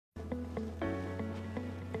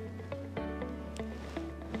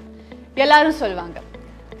எல்லாரும் சொல்வாங்க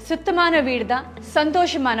சுத்தமான வீடு தான்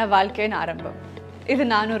சந்தோஷமான வாழ்க்கையின் ஆரம்பம். இது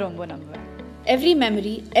நானும் ரொம்ப நம்புவேன். Every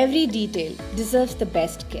memory, every detail deserves the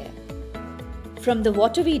best care. From the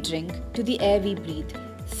water we drink to the air we breathe,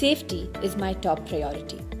 safety is my top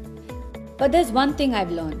priority. But there's one thing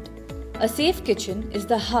I've learned. A safe kitchen is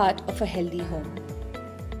the heart of a healthy home.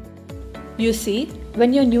 You see,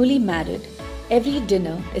 when you're newly married, every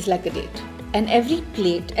dinner is like a date. And every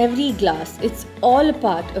plate, every glass, it's all a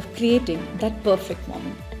part of creating that perfect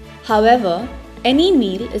moment. However, any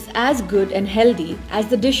meal is as good and healthy as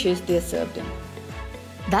the dishes they're served in.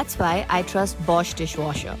 That's why I trust Bosch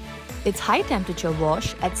Dishwasher. Its high temperature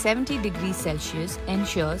wash at 70 degrees Celsius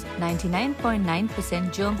ensures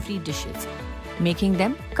 99.9% germ-free dishes, making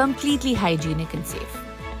them completely hygienic and safe.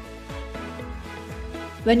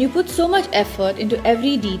 When you put so much effort into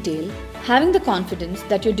every detail, having the confidence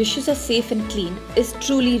that your dishes are safe and clean is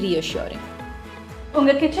truly reassuring.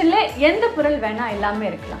 உங்க கிச்சன்ல எந்த பொருள் வேணா எல்லாமே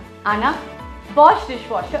இருக்கலாம். ஆனா Bosch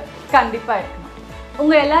Dishwasher கண்டிப்பா இருக்கணும்.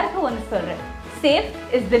 உங்க எல்லாருக்கும் ஒன்னு சொல்றேன். Safe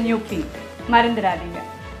is the new clean. மறந்துடாதீங்க.